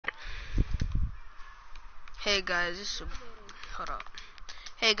Hey guys, hold up.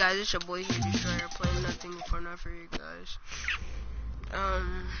 Hey guys, it's your boy here, Destroyer, playing nothing for not for you guys.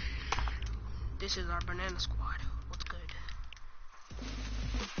 This is our banana squad. What's good?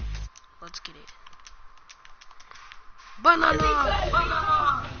 Let's get it. Banana!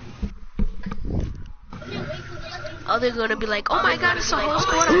 Oh, they're gonna be like, oh my god, it's a whole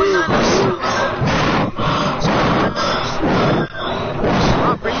squad of bananas.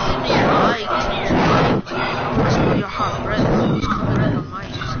 Stop breathing in your mic. Smell your hot breath. It's coming in the mic.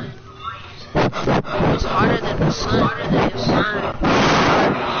 It's hotter than the sun. It's burning.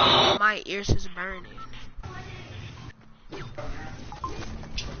 My ears is burning.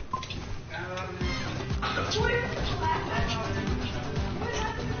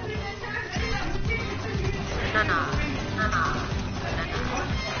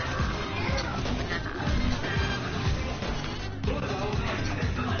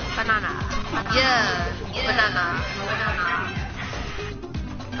 Banana. Yeah. Banana.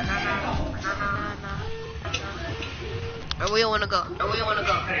 Where you wanna go?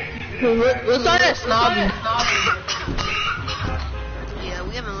 What's on that Snobby? Yeah,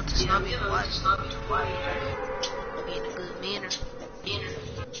 we haven't went to Snobby in a while. Be in a good manner.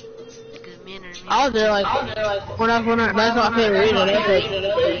 I was there like when I that's my favorite reader. That's it.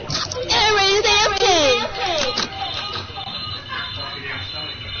 Everybody's AFK.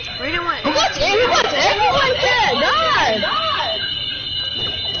 Raiden went. Everyone's dead. God.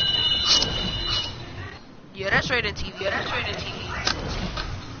 Yeah, that's Raiden TV. I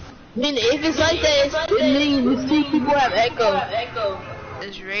mean, if it's like that, it means we see people have echo.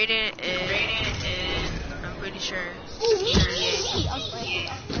 It's Raiden and I'm pretty sure.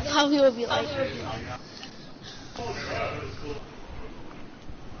 How he would be like.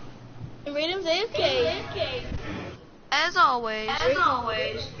 Raiden's AFK. As always.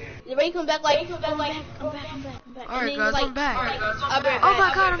 The Raiden come back like, I'm back. Alright guys, I'm back. I'll be right Oh my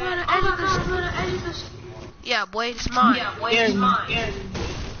back. god, I'm gonna edit this. Yeah, boy, it's mine.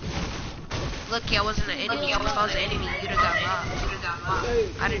 Lucky I wasn't an enemy. If I was an enemy, you'd have got robbed.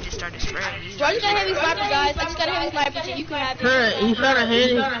 I'd have just started spraying you. George got a heavy sniper, guys. I just got a heavy sniper, so you can have it. You trying to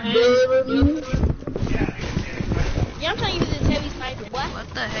hit it? Yeah, I'm trying to use this heavy sniper. What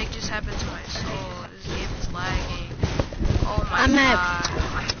the heck just happened to my soul? This game is lagging. Oh my I'm god.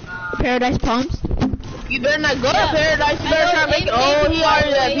 at Paradise Palms. You better not go to Paradise. You better try to make it. Oh, he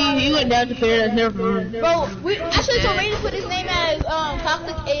already left. He went down to Paradise. Never mind. Bro, we actually told Raiden to put his name as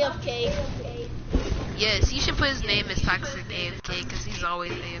Toxic AFK. Yes, he should put his name as Toxic AFK because he's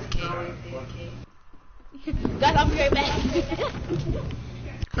always AFK. Guys, I'll be right back.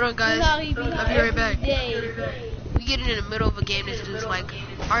 Hold on, guys. I'll be right back. Day. We get in the middle of a game. This dude's like,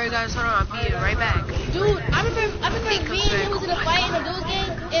 alright, guys, hold on. I'll be right back. Dude, I remember me and him was in a fight in a dude's game,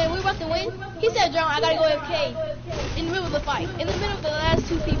 and we were about to win. He said, John, I gotta go AFK. In the middle of the fight. In the middle of the last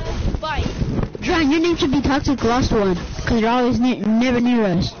two people fight. John, your name should be Toxic Lost One, because you're always never near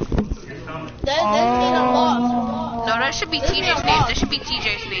us. That doesn't mean I'm lost. No, that should be TJ's name. That should be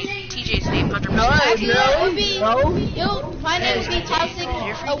TJ's name. TJ's name, 100%. My name would be Toxic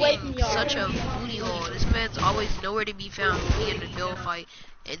away from y'all. Such a booty hole. This man's always nowhere to be found when we in a duel fight.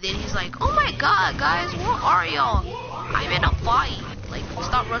 And then he's like, oh my god, guys, where are y'all? I'm in a fight. Like,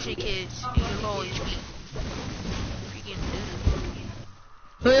 stop rushing kids. You're low HP. Freaking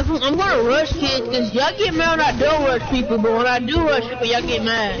dude. I'm gonna rush kids, cause y'all get mad when I don't rush people, but when I do rush people, y'all get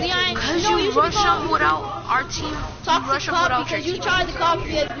mad. Cause you rush them without our team. Toxic cop because you tried to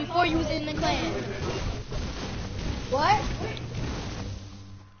copy it before you was in the clan. What?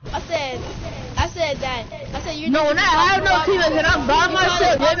 I said you. No, when I have no team and I'm by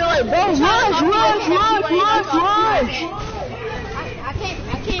myself, they be like, bro, rush. I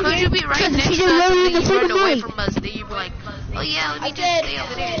can't. Could you be right next to us and then you run away from us? Then you be like, oh yeah, let me just stay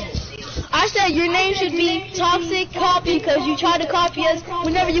over there. I said your name should be Toxic Copy because you tried to copy us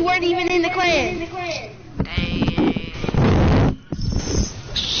whenever you weren't even in the clan. Dang.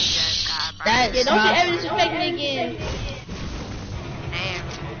 Yeah, don't you ever disrespect me again.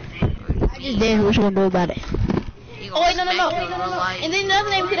 I just did. What you gonna do about it? Oh wait, no. And then another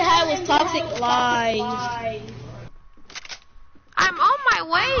name we could have had was Toxic Lies. I'm on my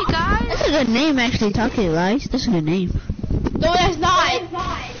way, guys. That's a good name, actually. Toxic Lies. That's a good name. No, that's not.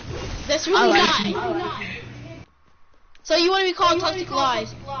 That's really not. So you want to be called Toxic Lies?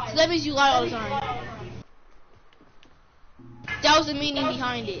 So that means you lie all the time. That was the meaning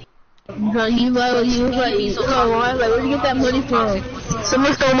behind it. No, he was like, where'd you get that money from?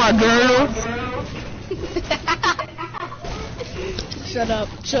 Someone stole my girl. Shut up.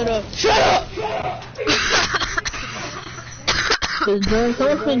 Cause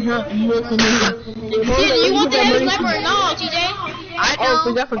someone's been drunk. You listen to him. You want the heavy sniper or no, TJ? I do. Oh,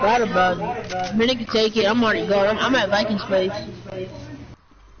 cause I forgot about it. Minute can take it. I'm already gone. I'm at Viking space.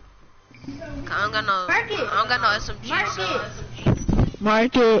 I don't got no SMG. So.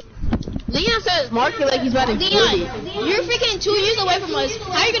 Mark it. Leon says mark it like he's about to get Leon, it. you're freaking 2 years away from us.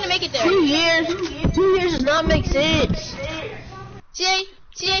 How are you gonna make it there? 2 years? 2 years does not make sense.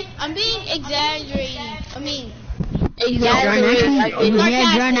 TJ, I'm being exaggerating. I mean,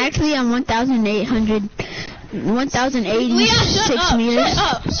 John, actually, I'm 1,086 meters.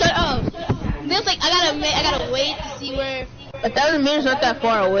 Shut up. Feels like I gotta wait to see where. 1,000 meters not that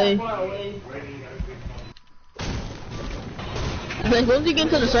far away. Like once you get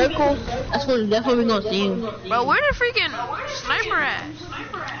to the circle, that's when definitely gonna see him. Bro, where the freaking sniper at?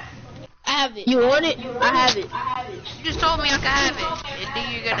 I have it. You want it? I have it. You just told me I could have it, and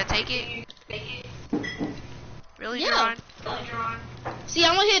then you're gonna take it? Really, Yeah. John? See,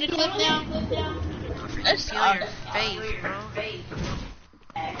 I'm gonna hit a clip now. Let's steal your face, bro.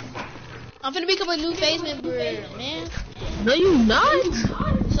 I'm finna become a new phase member, man. No, you not.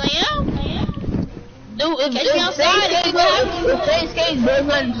 So I am. Dude, if Catch me outside. if Phase Case does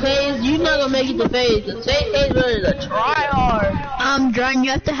not phase, you're not gonna make it to phase. The Phase Case is a try hard. John,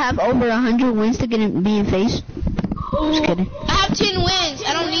 you have to have over 100 wins to be in phase. Just kidding. I have 10 wins.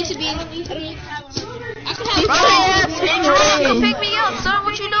 I don't need to be. I don't need to have. I can Bro, have. come pick me up, son.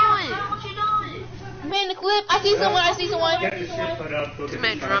 What you doing? I'm in the clip. I see someone. This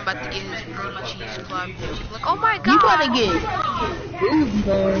man Drum about to get his grilled cheese club. Like, oh my god. You gotta get booed,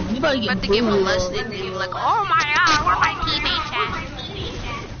 bro. You gotta get About to get booed. molested and you like, oh my god, where my teammates at?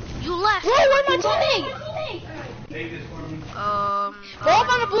 You left. Whoa, where's my teammate? Bro, I'm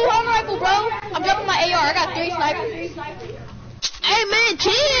on a blue home rifle, bro. I'm dropping my AR. I got 3 snipers. Hey man,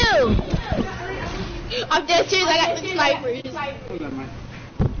 chill. I'm dead serious. I got 3 snipers.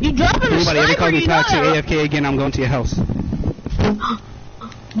 You dropping a Anybody sniper? ever call me You Toxic know. AFK again, I'm going to your house. Dude,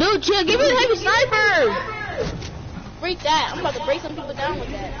 chill. Give me the heavy sniper. Freak that. I'm about to break some people down with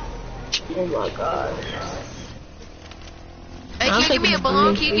that. Oh my god. Hey, can you give me a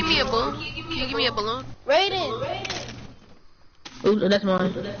balloon? Can you give me a balloon? Can you give me a balloon? Raiden. Ooh, that's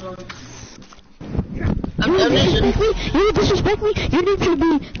mine. You disrespect me? You need to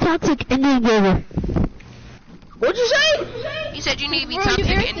be Toxic Indian Giver. What'd you say? You said you need to be Bro, toxic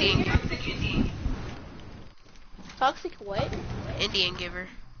you irritating. Indian. Toxic what? Indian giver.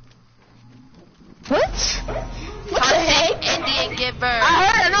 What? What the heck? Indian giver.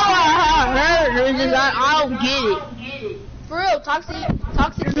 I heard. It's just I don't get it. For real, toxic. You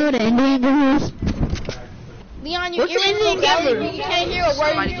know what an Indian Giver is? Leon, you're What's the Indian irritating. giver? You can't hear a word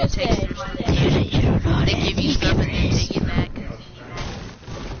Somebody you who just takes said. their They give you stuff and then take it back.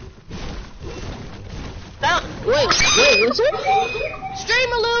 Wait, what's it?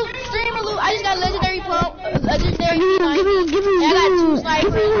 Streamer loot. I just got legendary pump. Legendary Give me I got 2 one.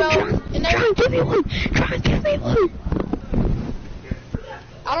 snipers, bro. And Try and give me one. Try and give me one.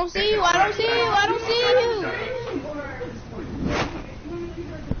 I don't see you.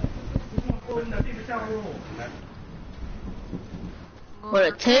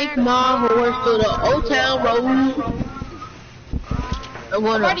 Gonna take my horse to the Old Town Road. I'm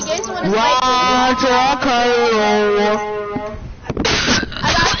gonna already gave someone a watch a coyote.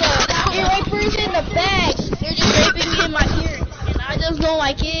 I got the ear rapers in the back. They're just raping me in my ear. And I just don't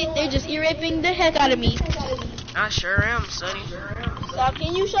like it. They're just ear raping the heck out of me. I sure am, sonny. Stop,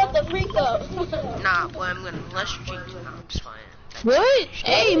 can you shut the freak up? Nah, boy, I'm gonna molest your cheeks. Nah, I'm just fine. What?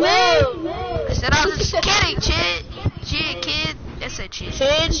 Hey man. I said I was just kidding, Chid, kid. That's a Chid.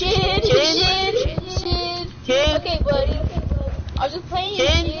 Shit. Chin. Okay, buddy. I was just playing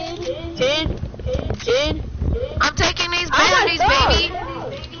Chin. I'm taking these I'm bounties, not baby.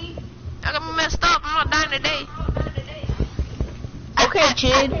 I got me messed up. I'm not dying today. Okay,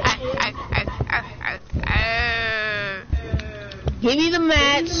 Chin. Give me the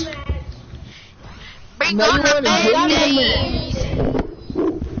match. Bring No, on you the wanna give me babies.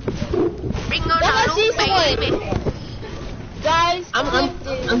 Bring on Let the me see someone. baby. Guys, I'm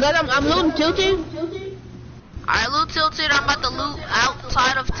looting tilted. I loot Tilted. I'm about to loot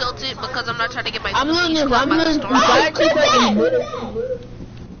outside of Tilted because I'm not trying to get my. I'm looting this. Club I'm by the looting. storm.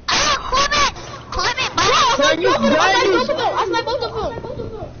 Clip it, buddy. I sniped both of them.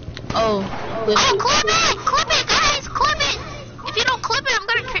 Oh. Clip it, guys, clip it. If you don't clip it, I'm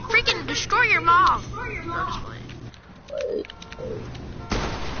gonna freaking destroy your mom. No, I'm just playing.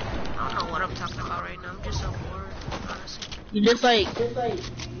 I don't know what I'm talking about right now. I'm just so bored, honestly. You just like.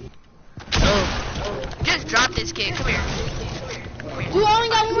 Oh. Just drop this kid. Come here. You only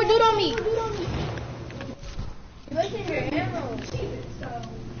got one more dude on me.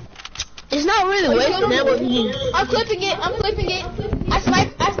 It's not really wasting ammo. I'm clipping it. I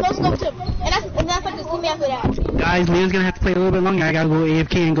smoke scoped him. And that's like the see me after that. Guys, Leon's gonna have to play a little bit longer. I gotta go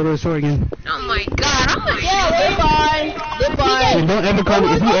AFK and go to the store again. Oh my god, I'm gonna Goodbye. And don't ever call me,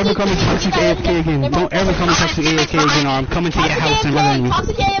 if you ever call me toxic AFK again, don't ever call me toxic AFK again, or I'm coming to your house and running you.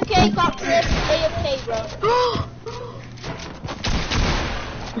 Toxic AFK, toxic AFK, bro.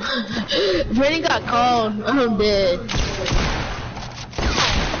 Brandon got called. I'm dead.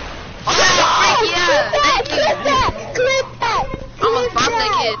 Oh, Clip that. almost bopped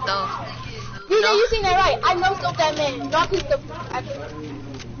that kid though. DJ, you seen that right? I no scope that man. Not piece of.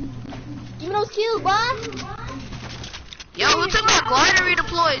 Give me those kills, boy. Yo, who took my glider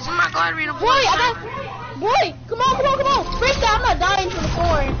redeploys? Who my glider redeploys? Boy, boy, come on. Freestyle, I'm not dying from the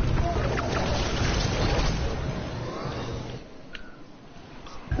foreign.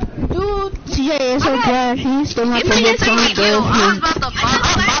 Dude, CJ is so trash. He still not He the freaking good took my song. kill. I was about to bop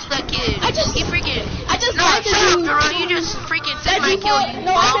that kid. I just No, sniped shut up, the dude. Duran. You just freaking took That my kill, default. you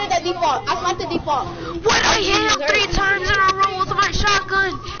No, I bum. said that default. I sniped the default. What? I hit him 3 times in a row with my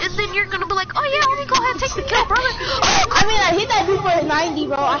shotgun, and then you're gonna be like, oh yeah, let me go ahead and take the kill, brother. Oh, I mean, I hit that dude for a 90,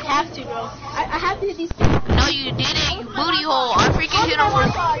 bro. I have to, bro. I have to hit these. no, you didn't, you booty hole. I freaking hit him for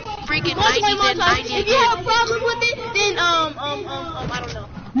freaking 90 and 90 If you again. have a problem with it, then I don't know.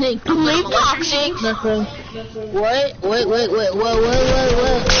 Nick, I'm gonna molest your sheep. Nothing. What?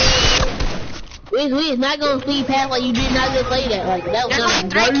 We is not gonna see past like you did not just play that. Like that was There's like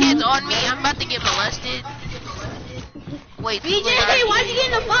not 3 kids on me. I'm about to get molested. Wait, BJ, hey, why'd you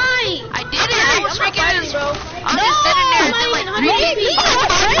get in a fight? I did it. I was freaking fighting, bro. I was just sitting there and then like 3 kids.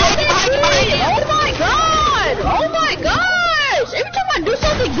 Oh my gosh! Every time I do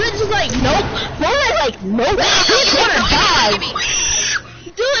something good, it's like nope. Nope. He's gonna die.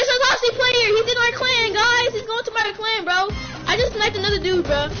 Dude, it's a toxic player. He's in our clan, guys. He's going to my clan, bro. I just sniped another dude,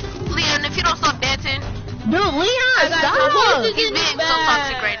 bro. Leon, if you don't stop dancing, Dude, Leon, stop! he's being so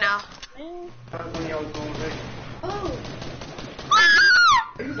toxic right now.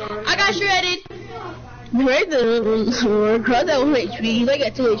 I got shredded. Right the cross that 1 HP. He's like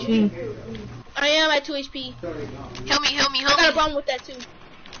at 2 HP. I am at 2 HP. Help me. I got a problem with that too.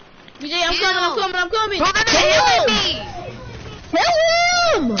 BJ, I'm coming. Bro, they're not healing me. Help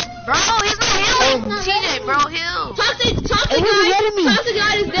him! Bro, he's not healing. TJ, bro, heal. Toxic It wasn't letting me. Toxic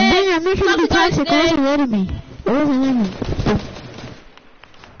guy is I'm dead. making him be toxic. It wasn't letting me.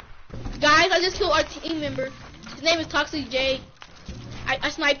 Guys, I just killed our team member. His name is Toxic J. I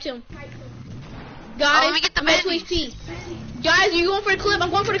sniped him. Guys, let me get the I'm at 2 bandies. HP. Guys, you going for the clip? I'm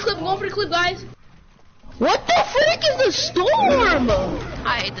going for the clip, guys. What the frick is the storm?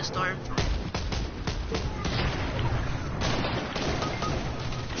 I hate the storm.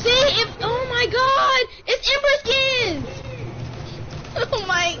 See, oh my god, it's Ember skins. Oh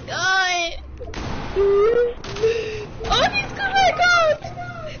my god. Oh, he's coming out.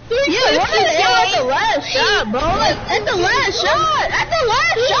 Yeah, what the hell at the last shot, bro? At the last shot!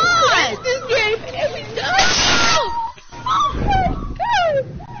 This game every time. Oh my god.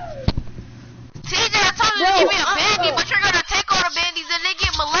 TJ, I told you to give me a bandy, but you're gonna take all the bandies and they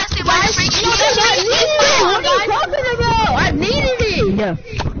get molested by the freaking What are you talking about? I needed it!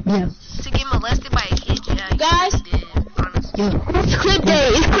 Yeah. to get molested by a kid. Yeah, Guys. you did, honestly.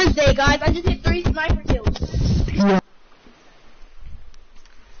 It's clip day, guys. I just hit 3 sniper kills. Yeah.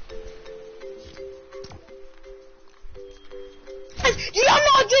 Do y'all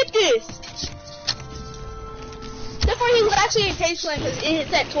not get this? Except for he was actually in Tate's clan because it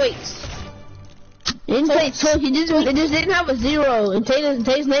hits at Twix. It just didn't have a 0, and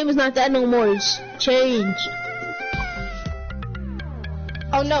Tate's name is not that no more. It's changed.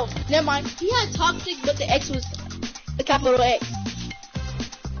 Oh no, never mind. He had toxic, but the X was the capital X.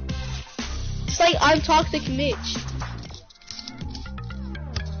 It's like I'm Toxic Mitch.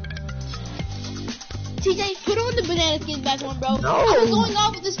 TJ, put on the banana skin back on, bro. No. I was going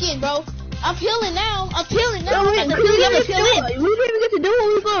off with the skin, bro. I'm peeling now. No, we didn't even get to do what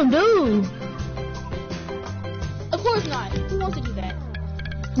we gonna do. Of course not. Who wants to do that?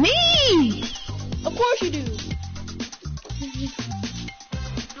 Me! Of course you do.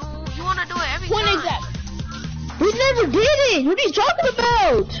 You wanna do it every Point time. exact. We never did it! What are you talking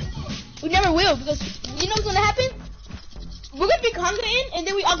about? We never will because you know what's gonna happen? We're gonna be congregating and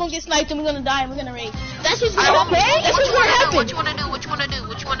then we all gonna get sniped and we're gonna die and we're gonna rage. That's what's gonna happen. That's what's gonna happen. What you wanna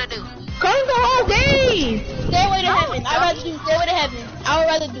do? Congo all day! Stairway to heaven. I'd rather do Stairway to heaven. I would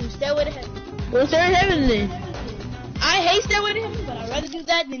rather do Stairway to heaven. What's there in heaven then? I hate Stairway to heaven, but I'd rather do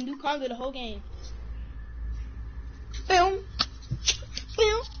that than do Congo the whole game. Boom.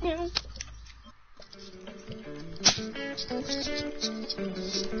 Boom. Boom. You're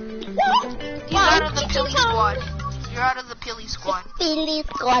out of the Pilly squad. You're out of the Pilly squad. Pilly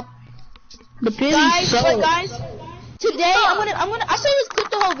squad. The Pilly Guys, squad. but guys, today I should just clip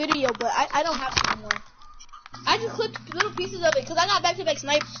the whole video, but I don't have to anymore. I just clipped little pieces of it because I got back-to-back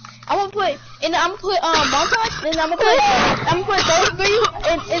snipe. I'm gonna put montage, and I'm gonna put those three,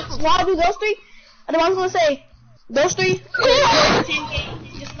 and while I do those three, and then I was gonna say those three.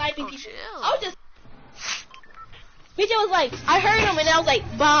 Just sniping people. I was just. BJ was like, I heard him, and I was like,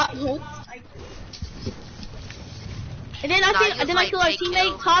 bah. And then I feel our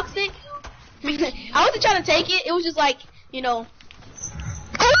teammate Toxic. I wasn't trying to take it. It was just like, you know, it's a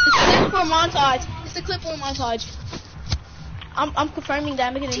clip for a montage. It's a clip for a montage. I'm confirming that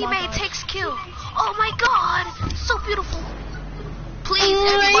I'm making a montage. Teammate takes kill. Oh my god, so beautiful. Please,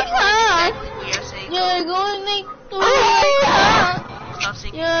 everybody, exactly what you're saying. You're going Stop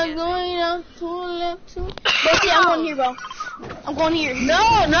singing. You're going out to left to. But see, I'm going here, bro. I'm going here. No,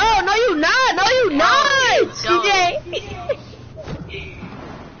 you not. No, you not. CJ.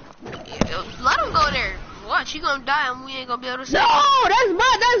 Let him go there. Watch, you gonna die and we ain't gonna be able to see. No, that's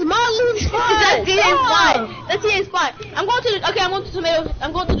my loot spot. That's TA's spot. That's TA's spot. I'm going to the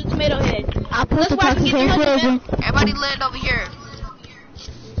tomato head. I'll put the toxic head. Everybody land over here.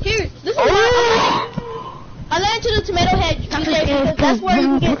 Here, this is I landed to the tomato head. TJ, that's where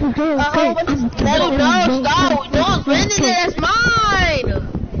you can get a whole bunch of metal. No, stop. Don't land in there. That's mine.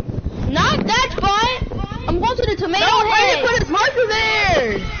 Not that spot. I'm going to the tomato head. Put his marker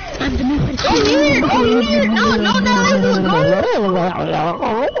there. Go here. No, I'm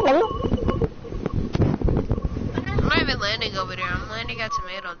not even landing over there. I'm landing at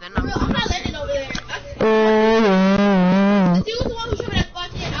tomato. Then I'm not landing over there. He was the one who showed me that spot,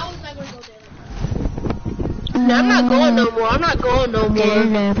 and I was not going to go there. I'm not going no more.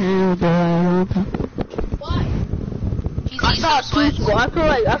 Why? I saw two squads. I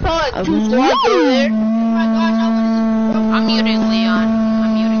saw like 2 squads over there. Oh my gosh, I'm muting Leon.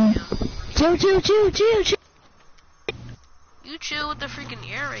 Chill. You chill with the freaking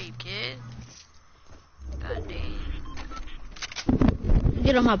air raid, kid. God dang.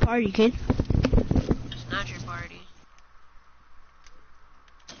 Get on my party, kid. It's not your party.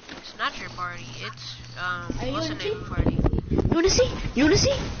 It's not your party. It's what's the name of the party? You wanna see?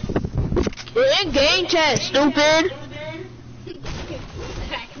 We're in game chat, stupid.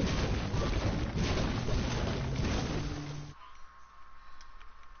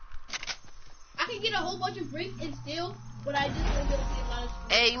 I can get a whole bunch of bricks and steel, but I just don't get a lot of.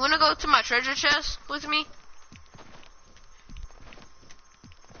 Hey, you wanna go to my treasure chest with me?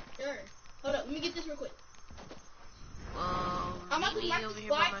 Sure. Hold up, let me get this real quick. I'm about to mark the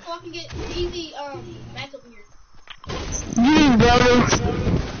spot so I can get easy mats over here.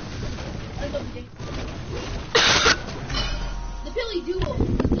 The Pilly duo.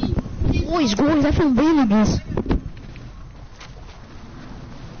 Boys, I feel villages.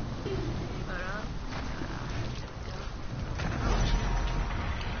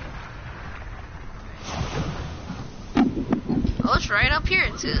 Oh, it's right up here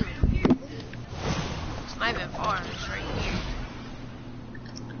too. It's not even far. It's right here.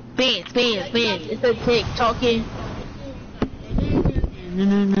 Bam. It's a tick talking.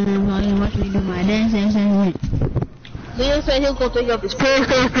 No. Watch me do my dance. Leon said he'll go take up his pants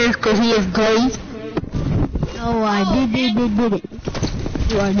because he is glazed. Oh, I did it.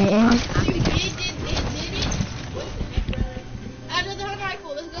 You are the ass. You did it. What the heck, brother? Another hunter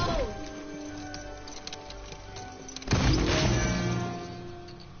rifle. Let's go.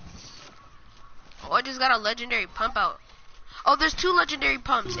 Oh, I just got a legendary pump out. Oh, there's 2 legendary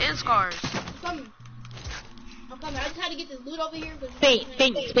pumps and scars. I'm coming. I just had to get this loot over here. Bam.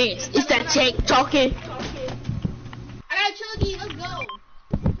 It's that tick talking. I got a chuggy. Let's go.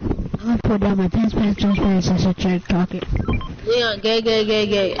 I'm gonna put down my pants since a chick talking. Leon,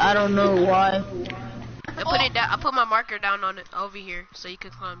 gay. I don't know why. I put it down. I put my marker down on it over here so you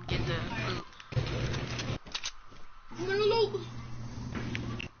can come get the loot. Give me loot.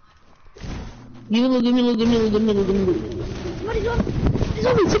 Somebody's on.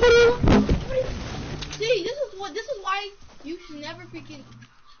 Somebody. See, this is why you should never freaking.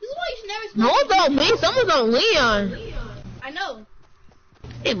 This is why you should never. No one's on me. Someone's on Leon. I know.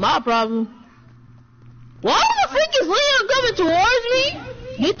 Ain't my problem. Why the frick is Leon coming towards me?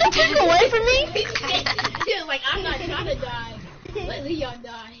 Get the frick away from me. He was like, I'm not trying to die. Let Leon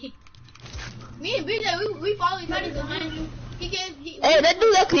die. Me and BJ, we follow each other behind him. Hey, that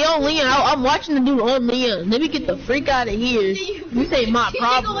dude actually on Leon. I'm watching the dude on Leon. Let me get the freak out of here. You say my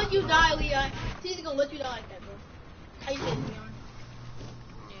problem. He's gonna let you die, Leon. He's gonna let you die like that, bro. How you say, Leon?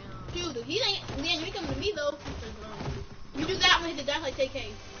 Yeah. Dude, he ain't. Leon, you ain't coming to me though. You do that, I'm gonna hit the dash like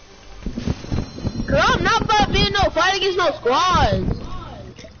TK. Girl, I'm not about to be in no fight against no squads.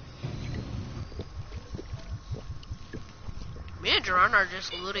 Me and Jerron are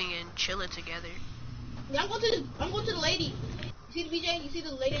just looting and chilling together. Yeah, I'm going to the lady. You see the BJ? You see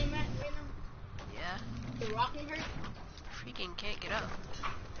the lady in the mat right now? Yeah. The rocking her? Freaking can't get up.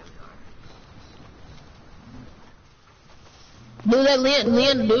 There we are. Dude, that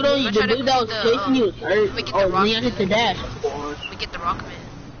Leon dude on you, the dude that was chasing you was hurt. Oh, Leon hit the dash. Let me get the Rockman.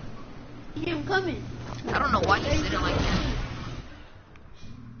 Yeah, I'm coming. I don't know why he's sitting like that.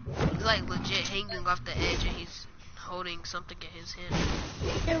 He's like legit hanging off the edge and he's holding something in his hand.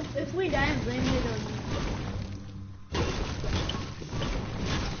 If we die, I'm blaming it on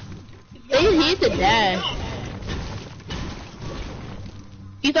you. He hit the dash.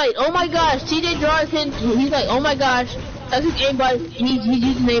 He's like, oh my gosh, TJ draws him. He's like, oh my gosh, that's his aimbot. He's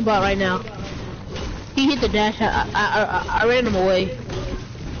using aimbot right now. He hit the dash. I ran him away.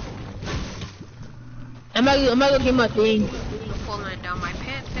 I'm not gonna get my thing. I'm pulling down my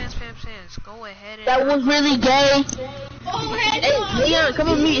pants. Go ahead and... That was really gay. Oh, head Hey, Leon, come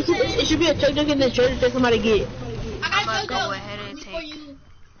with me. It should be a chug jug in the church that somebody get. I'm gonna go ahead and take...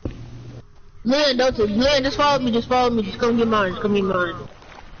 Leon, Leon, just follow me. Just come get mine.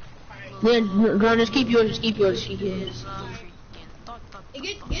 Leon, girl, just keep yours. Get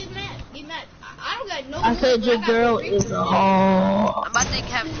mad. I don't got no... I said your girl is a hoe. I'm about to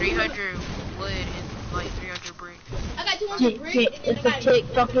have 300 wood and like 300 brick. I got 200 brick and It's then a tick,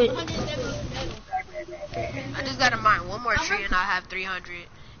 fuck it. 170 metal. I just gotta mine one more tree and I have 300.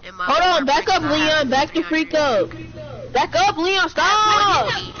 And my Hold on, back up, Leon. Back the freak up. Back up, Leon. I Stop.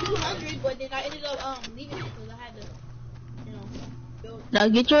 did have 200, but then I ended up leaving it because I had to, build. Now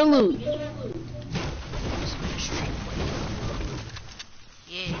get your loot.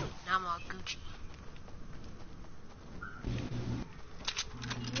 Yeah, now I'm all Gucci.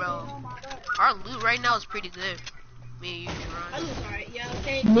 Bro, our loot right now is pretty good. Me and you, I Jerron. was alright, yeah,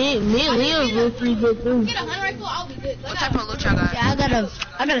 okay. Me and Leon loot pretty good too. Get a hunter rifle, I'll be good. What type of loot y'all got? Yeah,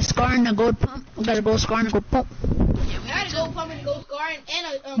 I got a scar and a gold pump. I got a gold scar and a gold pump. Yeah, we I do gotta too. go pump and go scar and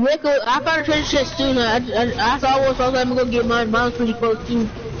a I found a treasure chest too. Now I saw one, so I was like, I'm gonna go get mine. Mine's pretty close too.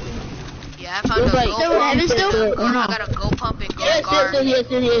 Yeah, I found a It was like, gold still pump. heavy still? Or I no? got a gold pump and gold Yes, scar. yes.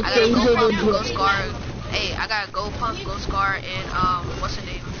 I got a gold pump and gold Yes. scar. Hey, I got a gold pump, gold scar, and what's the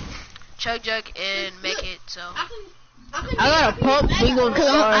name? Chug jug and make it. So I I got a pump, bingo, and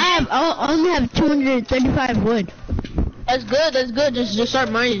scar. I only have 235 wood. That's good. Just start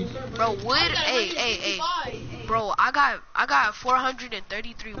mining. bro, wood. Hey. Bro, I got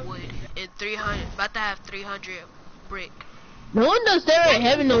 433 wood and 300. About to have 300 brick. No one does stare at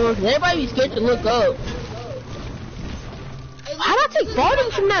heaven no more, 'cause everybody be scared to look up. How did I take fall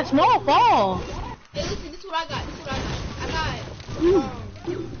damage from that small fall? Hey, listen, this is what I got. I got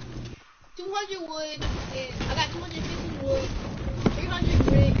 200 wood, and I got 250 wood, 300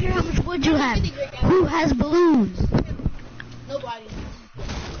 brick. How much wood you have? 50 brick. Who has balloons? Nobody.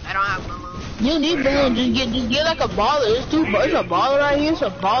 I don't have balloons. You need balloons. Just get like a baller. It's a baller right here. It's a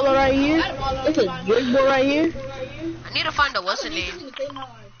baller right here. It's a big boy right here. I need to find a what's the name.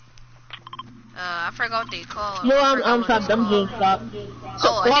 I forgot what they call. No, I'm stopped. I'm just stopped. It's a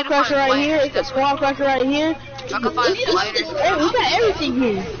squall crusher right here. It's a squall crusher right here. I can find gliders. Hey, we got everything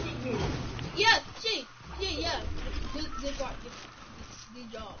here. Yeah.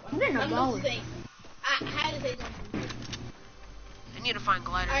 Good job. I'm not saying. I had to say something. I need to find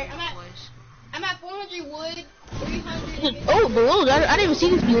gliders Alright, in this place. I'm at 400 wood, 300. Oh, balloons. I didn't even see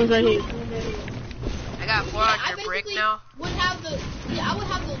these balloons right here. I got 400 brick now. I would have the loot for y'all.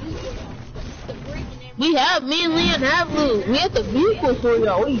 The brick and everything. Me and Leon have loot. We have the vehicle for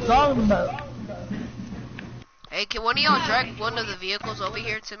y'all. What are you talking about? Hey, can one of y'all drag one of the vehicles over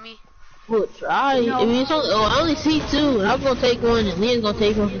here to me? We'll try. I mean, it's only, I only see two. I'm gonna take one, and Leon's gonna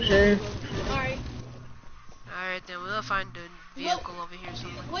take one for sure. Alright. Alright, then we'll find the vehicle over here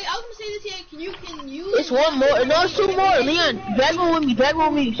somewhere. Wait, I was gonna say this here. Can you? It's one more. No, it's two more. Leon, drag one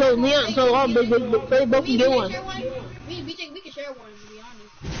with me. So Leon, so they both can get one. Me and BJ, we can share one. To be honest.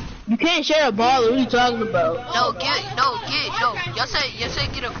 You can't share a baller. What are you talking about? No. Y'all say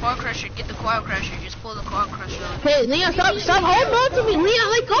get a car crusher. Get the car crusher. Just pull the car crusher. Hey, Leon, stop holding on to me. Leon,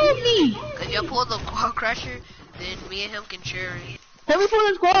 let go of me. Cause y'all pull the car crusher, then me and him can share it. Let me pull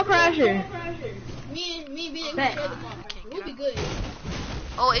this squall crasher. Me and BJ, we can share the car. We'll be good.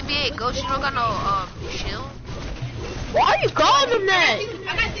 Oh, NBA Ghost, you don't got no shield? Why are you calling them that?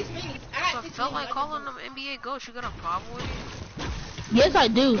 I got 6 minis. I felt like calling them NBA Ghost. You got a problem with it? Yes, I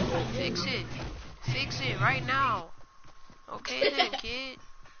do. Fix it right now. Okay then, kid.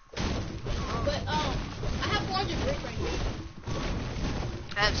 But I have 400 brick right now.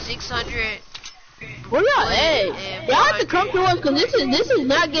 I have 600. Where y'all at? Y'all have to come to us because this is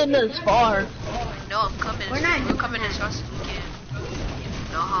not getting us far. No, I'm coming. We're coming as fast as we can.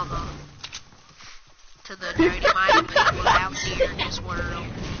 No homo. To the dirty-minded people out here in this world.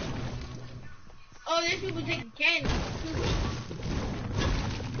 Oh, there's people taking cannons.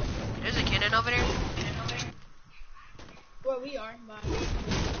 There's a cannon over there. Where we are, but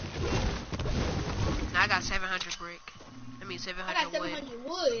Now I got 700 brick. I mean I 700 got 700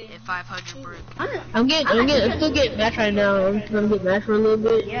 wood. and 500 brick. I'm still getting match right now. I'm just gonna get match for a little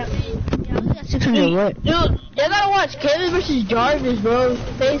bit. Yeah, we got 600 what? Dude, y'all gotta watch Caleb versus Jarvis, bro.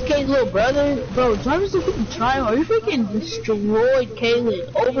 Face K's little brother. Bro, Jarvis is freaking tryhard. He freaking destroyed Caleb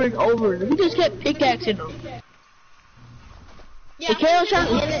over and over. He just kept pickaxing him. Yeah, Caleb's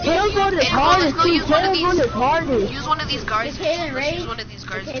going his hardest, too. Caleb's going his hardest. Use one of these guards. Kaden Let's Ray? use one of these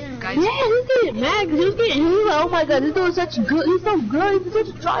guards. Kaden Guys. Yeah, he's getting mad because he was like, oh my god, this dude is such good, he's so good, he's such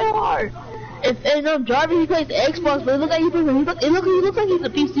a tryhard. And Jarvis, he plays Xbox, but it looks like he looks like he's a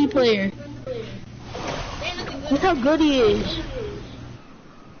PC player. Look how good he is.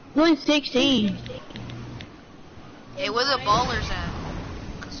 He's only 16. Hey, where the ballers at?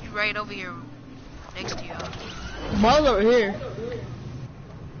 Cause you're right over here, next to you. Ball over here.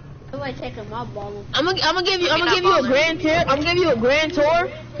 Somebody taking my ball. I'm gonna give you a grand tour. I'm gonna give you a grand tour.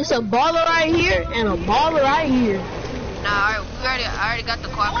 It's a baller right here and a baller right here. Nah, I already got the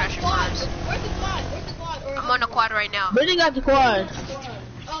quad crasher for us. Where's the quad? Where's the quad? I'm on the quad right now. Brittany got the quad.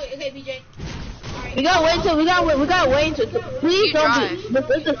 Oh, okay, BJ. Alright. We gotta wait until. Please don't drive.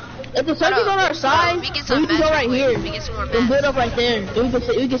 if the circle's on our side, we get then we some can go match right real quick. here We get some more and match. build up right there.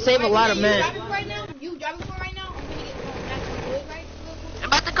 We can save a lot of You men. driving for right now? You driving for right now? I'm gonna get back to the wood, right? I'm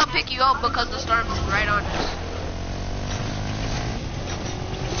about to come pick you up because the storm is right on us.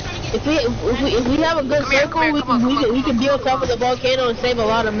 If we have a good Come here, circle, we can be on top of the volcano and save a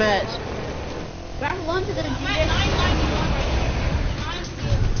lot of mats. Grab one to the I'm at 991 right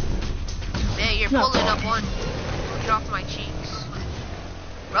now. Man, you're No. pulling up on. Get off my cheeks.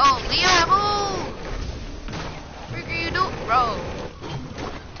 Bro, Leon, move! What are you doing? Bro.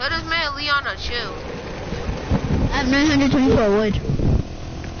 Tell this man Leon to chill. I have 924 wood.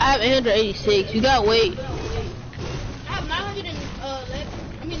 I have 886. You gotta wait. I have 991.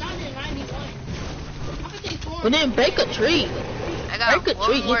 I'm gonna take 4. But then break a tree. I got Break a one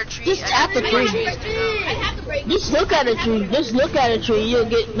tree. more tree. Just I tap got the three tree. trees to go. I have to break. Just look at a tree. Just look at a tree. You'll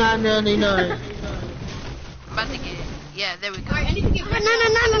get 999. I'm about to get it. Yeah, there we go. Alright, I need to get No, no, no,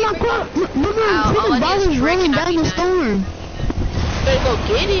 all freaking I ball need is is Rick rolling and I'll down be the done. storm. Better go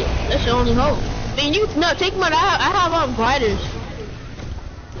get it. That's your only hope. Man, take mine. I have gliders.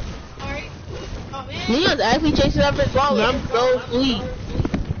 Alright. Oh man. Leon's actually chasing after his ball. I'm so sweet.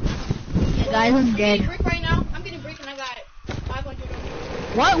 Guys, I'm I'm getting dead. brick right now. I'm getting brick and I got 500.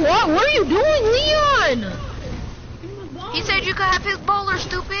 What are you doing, Leon? He said you could have his bowler,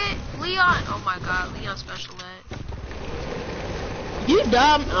 stupid. Leon. Oh my god, Leon special ed. You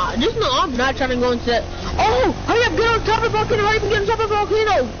dumb. I'm not trying to go into that. Oh, hurry up, get on top of the volcano. Hurry up, get on top of the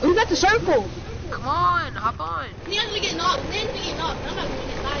volcano. We got the circle. Come on, hop on. Leon's gonna get knocked. I'm not gonna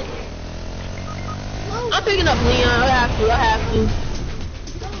get died there. I'm picking up Leon. I have to.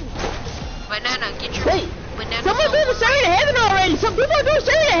 Banana, get your Wait. banana. Someone doing the Stairway to Heaven already. Some people are doing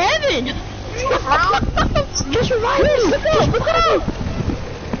Stairway to Heaven. Just revive me. Look up.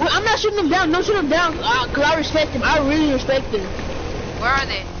 Well, I'm not shooting them down. Don't shoot them down. Cause I respect them. I really respect them. Where are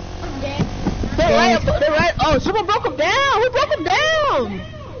they? I'm dead. They're right. Oh, someone broke them down. Who broke them down?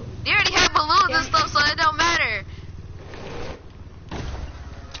 They already have balloons and stuff, so it don't matter.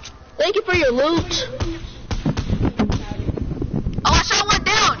 Thank you for your loot. Oh, I shot one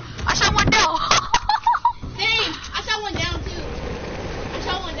down. Same. I shot one down too. I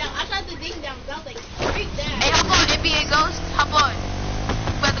shot the thing down. I was like, freak that. Hey, hop on, NBA Ghost. Hop on.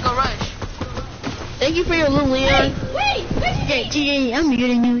 We have to go rush. Thank you for your loot, Leon. Wait. Hey, TJ, I'm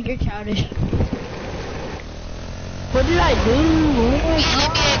muting you. You're childish. What did I do? Me and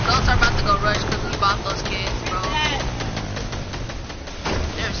NBA Ghost are about to go rush because we bought those kids, bro. That.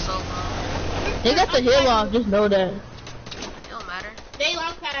 They're so low. They got the hill off. Just know that. It don't matter. They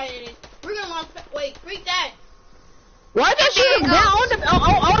launch pad it. We're gonna launch pad. Wait, freak that. Why did I shoot him down? I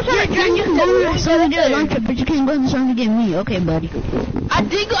was trying to You can go to the storm to get a launcher, but you can't go to the storm to get me. Okay, buddy. I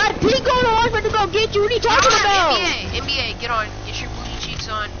did go to the hospital to go get you. What are you talking about? NBA, get on. Get your booty cheeks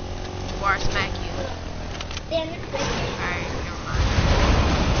on before I smack you. Damn it. Alright, never mind.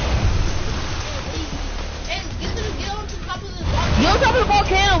 And get on to the top of the volcano. Get on top of the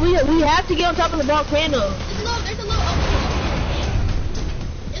volcano. We have to get on top of the volcano. There's a little opening over here.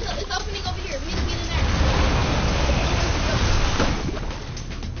 It's opening over here. We need to get in there.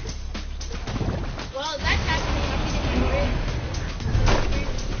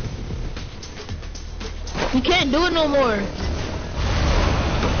 You can't do it no more.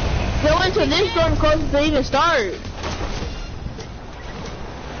 Go into this storm close to even start.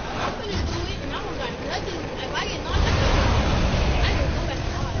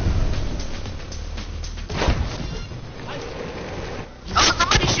 Oh,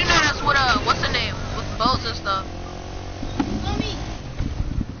 somebody shooting at us with what's the name? With bows and stuff.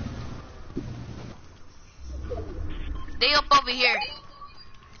 They up over here.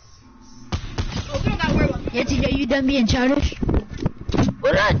 Yeah, TJ, you done being childish?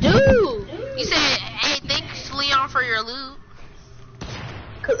 What did I do? You said, hey, thanks, Leon, for your loot.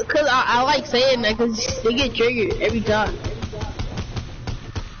 Cause I like saying that cause they get triggered every time.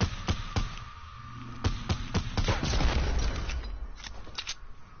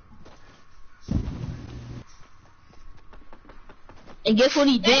 And guess what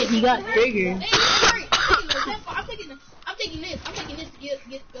he did? He got triggered. I'm taking this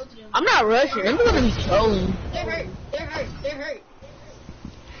to go to them. I'm not rushing. I'm gonna be trolling. They're hurt.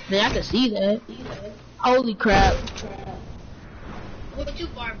 Man, I can see that. Holy crap. We're too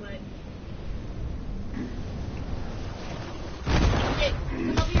far, bud. Okay,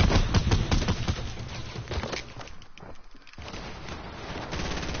 come up here.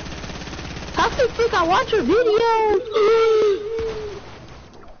 How do you think I watch your videos?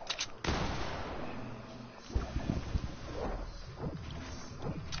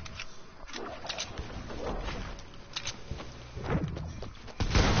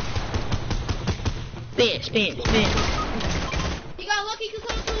 Spin. He got lucky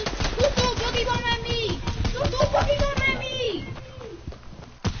because who threw a boogie bomb at me?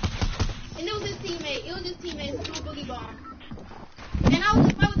 And it was his teammate. Who threw a boogie bomb. And I was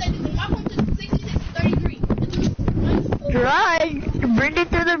with that dude. My phone took 66-33. Right. Bring it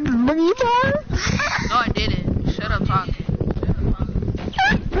to the boogie bomb? No, I didn't. Shut up talking.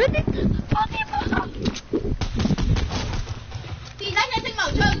 Bring it to the boogie bomb. See, that's not talking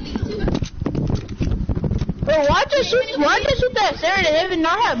about Josie. Bro, why just shoot that Sarah to him and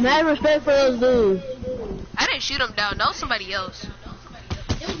not have mad respect for those dudes? I didn't shoot him down. That was somebody else.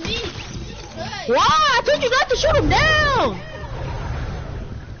 It was me. Why? I told you not to shoot him down.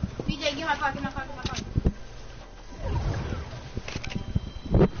 BJ, get my pocket.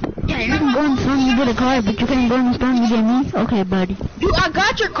 Yeah, you can go in the storm to get a car, but you can't go in the storm to get me? Okay, buddy. Dude, I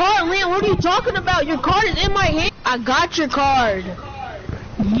got your card, Leon. What are you talking about? Your card is in my hand. I got your card.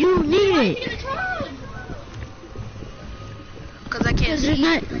 You need it. Because I can't see.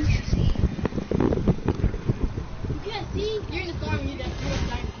 Not... You can't see. You're in the storm. You're dying.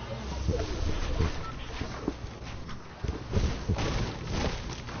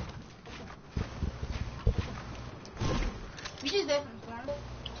 You just there from the storm.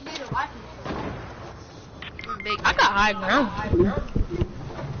 You need to watch it. I'm big. I got high ground.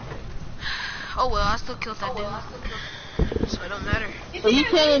 Oh well, I still killed that dude. So it don't matter. So you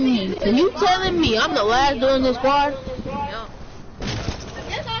telling me I'm the last dude in this squad? Yo,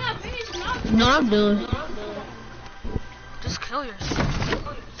 That's all I finished. No, I'm doing. just kill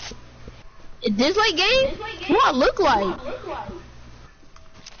yourself. Is this like game? What do I look like?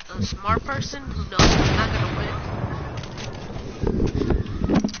 A smart person who knows he's not gonna win.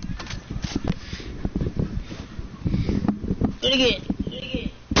 Do it again.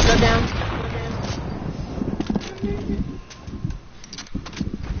 Go down.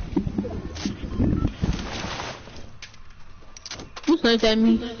 Who sniped at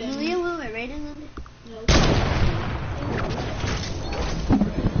me?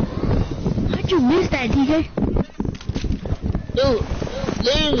 How'd you miss that, TJ? Dude,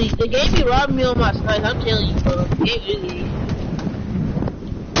 literally, the game be robbing me on my snipes. I'm telling you, bro. The game really.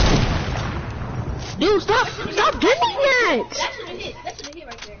 Dude, stop doing that! That's what it hit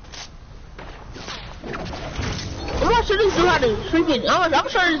right there. I'm not sure this dude how to freaking. I'm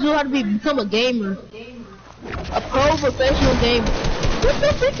sure this dude how to become a gamer, a pro professional gamer. What the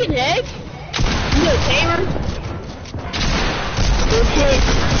freaking heck? You a gamer? Okay.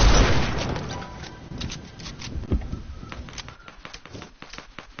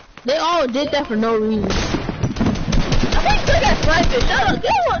 They all did that for no reason. I think they got snipers. Shut up!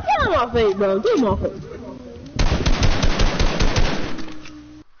 Get on my face, bro. Get on my face.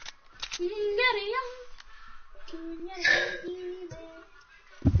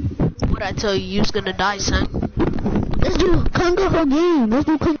 What I tell you, you's gonna die, son. Let's do Congo game. Let's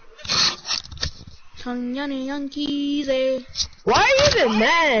do Congo. Why are you even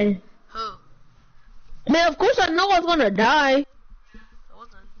mad? Who? Man, of course I know I was gonna die. I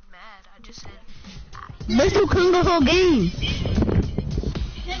wasn't mad. I just said, Let's do Congo game.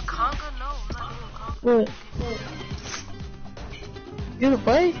 Conga? No, I'm not doing Conga. What? You gonna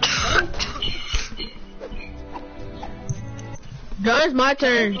play? John, it's my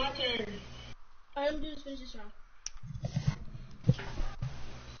turn. Alright, let me do this, finish this round.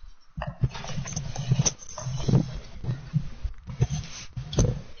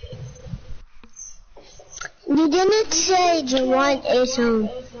 You didn't say Jawan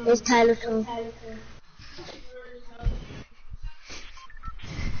is Tyler's home.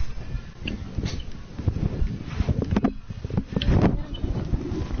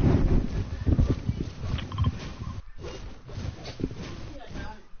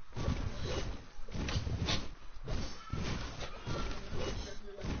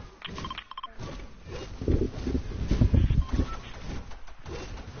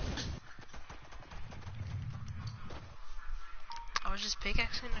 I was just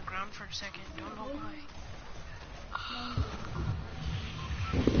pickaxing the ground for a second. Don't know why.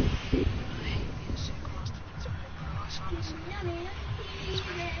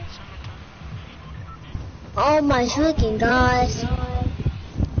 Oh my freaking gosh.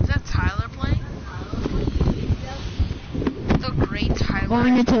 Is that Tyler playing? The great Tyler.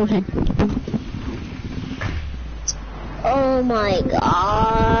 Going to Tilted. Oh my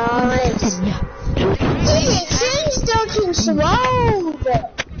gosh. Change still control.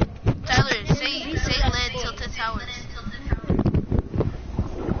 Tyler, say land tilted towers.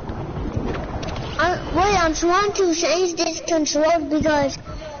 Wait, I'm trying to change this control because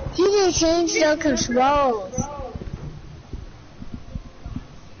he didn't change the controls.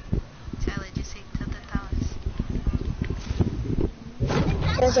 Tyler, just say tilted towers.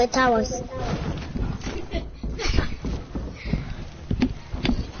 There's the towers.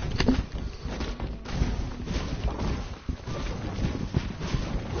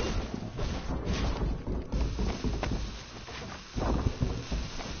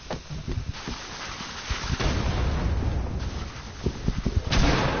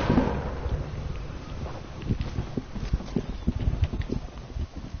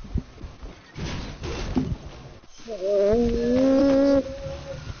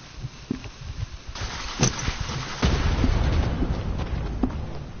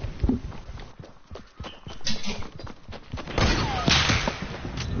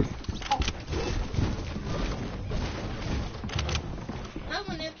 That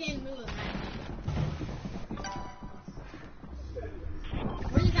one there can't move.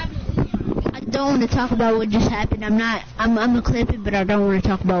 What just happened? I don't want to talk about what just happened. I'm gonna clip it, but I don't want to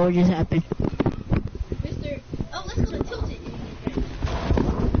talk about what just happened. Mr. Oh, let's go to Tilted.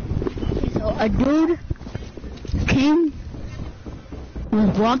 So a dude came,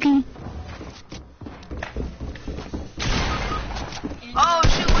 was walking. Oh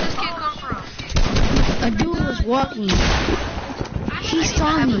shoot, where does kid come from? A dude was walking. He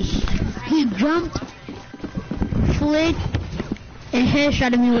saw me. He jumped, fled, and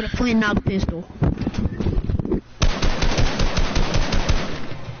headshotted me with a flint-knock pistol.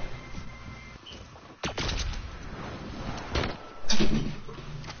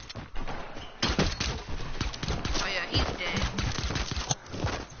 Oh yeah, he's dead.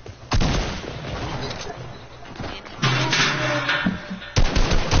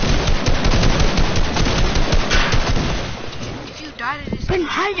 If you died in this But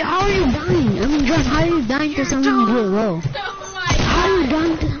how are you dying? I mean, John, how are you dying to someone who's really low? Oh my How are you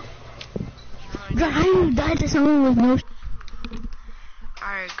dying to... John, how do you die to someone with no...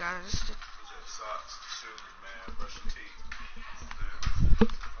 Alright guys.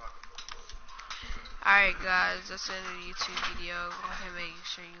 Alright guys, that's the end of the YouTube video. Go ahead and make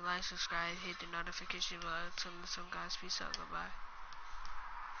sure you like, subscribe, hit the notification bell. Until some guys, peace out, goodbye.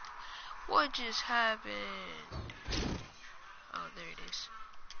 What just happened? Oh, there it is.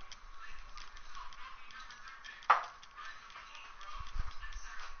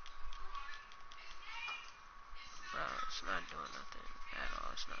 Bro, it's not doing nothing at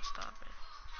all. It's not stopping.